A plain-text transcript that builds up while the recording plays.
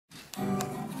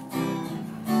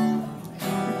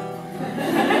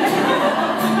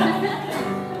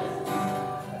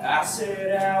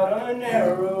set out on a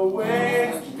narrow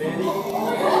way many years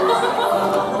ago,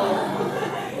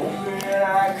 hoping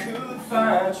I could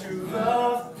find true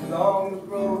love along the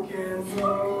broken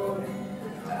road.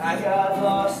 I got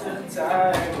lost at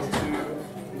times to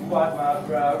wipe my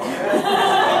brow.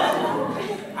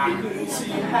 I couldn't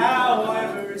see how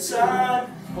every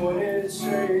sign pointed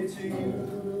straight to you.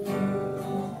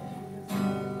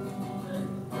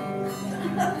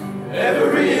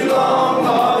 Every long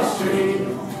lost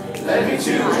dream led me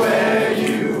to where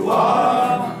you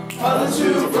are. Others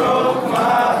who broke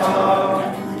my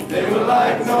heart, they were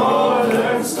like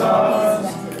northern stars,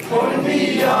 pointing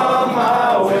me on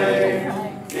my way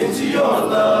into your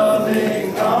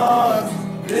loving arms.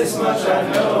 This much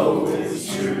I know is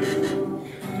true,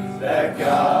 that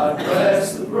God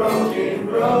bless the broken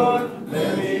road,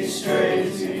 led me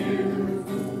straight to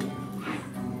you.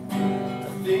 I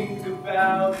think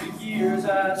about the years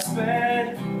I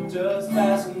spent just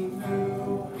passing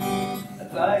through.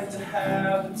 I'd like to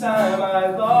have the time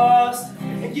I lost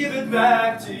and give it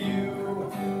back to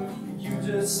you. You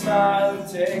just smile and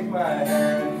take my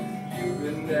hand. You've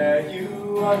been there,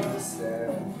 you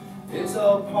understand. It's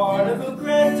all part of a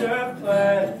grander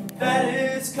plan that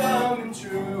is coming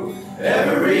true.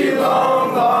 Every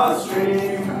long lost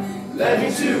dream led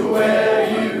me to where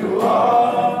you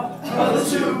are.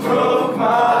 Others who broke my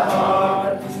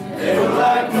heart, they were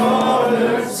like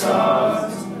northern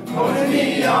stars, holding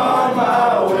me on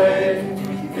my way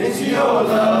into your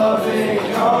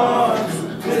loving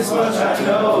arms. This much I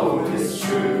know is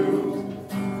true,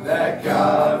 that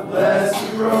God bless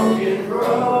the broken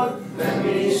road, led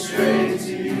me straight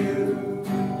to you.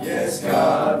 Yes,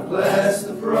 God bless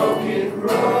the broken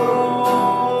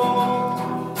road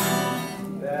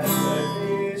that led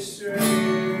me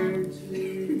straight to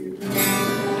you.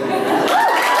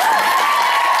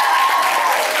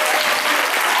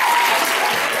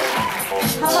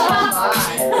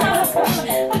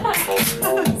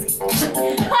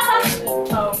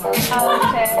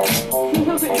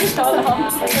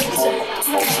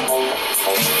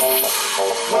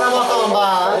 When I walk on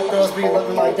by, girls be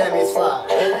looking like Demi's fly.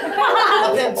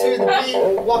 Up into the beat,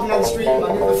 walking down the street,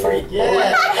 my new freak, yeah. This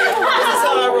is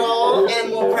how I roll,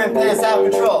 animal cramp pants out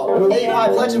of control.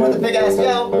 AEPi pledging with a big ass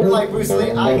yo, like Bruce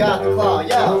Lee, I got the claw,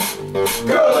 yo.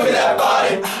 Girl, look at that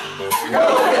body. Girl,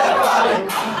 look at that body.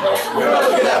 Girl,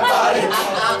 look at that body.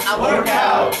 I work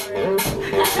out.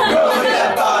 Girl, look at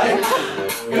that body.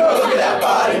 Girl, look at that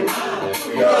body.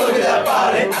 Girl, look at that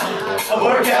body. I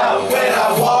work out when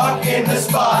I walk in the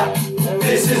spot.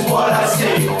 This is what I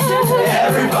see.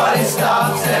 Everybody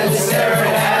stops and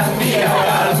staring at me. I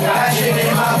got a passion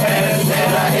in my pants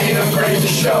and I ain't afraid to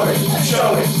show it.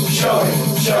 Show it, show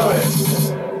it, show it.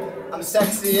 I'm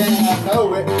sexy and I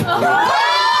know it.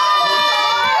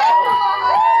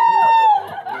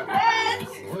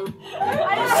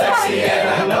 Sexy and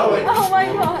I know it. Oh my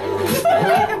god.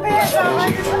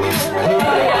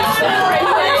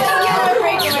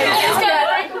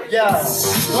 Yeah,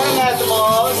 when I'm at the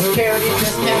mall, security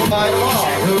just can't find them all.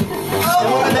 And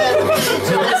when I'm at the beach,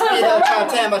 I'm just speed up trying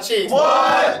to tan my cheeks.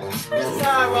 What? This is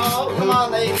how I roll. Come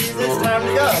on, ladies, it's time to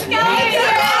go.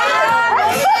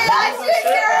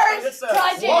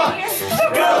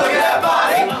 Girl, look at that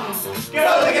body.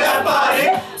 Girl, look at that body.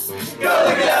 Girl,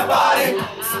 look at that body.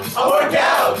 I work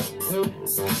out.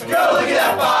 Girl, look at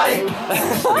that body.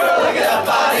 Girl, look at that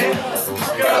body.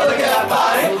 Girl, look at that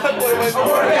body. I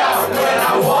work out when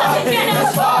I walk in the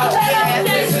spot. And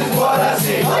this is what I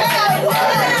see.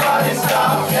 Everybody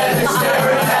stops and is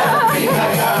staring at me. I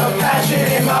got a passion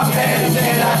in my pants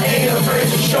and I ain't afraid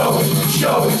to show it.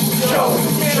 Show it, show it,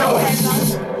 show it.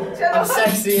 I'm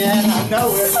sexy and I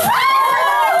know it.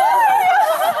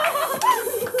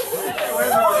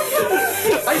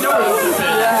 I know it.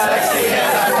 Sexy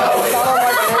and I know it.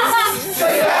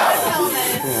 Check it out.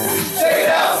 Check it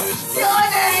out.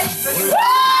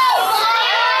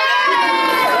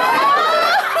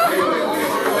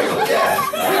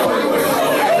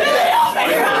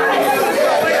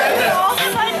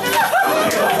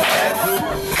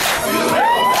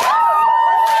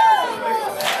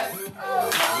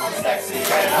 Sexy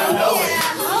and I know it.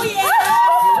 Oh yeah.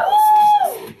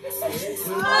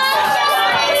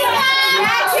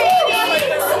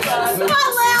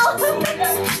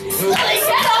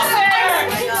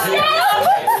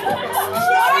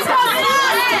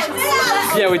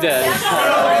 Yeah, we did. Girl,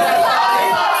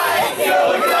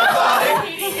 look at that body.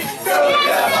 Girl, look at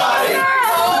that body.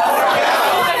 Work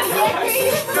out.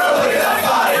 Girl, look at that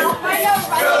body.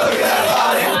 Girl, look at that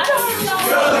body.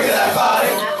 Girl, look at that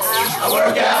body. I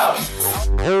work out.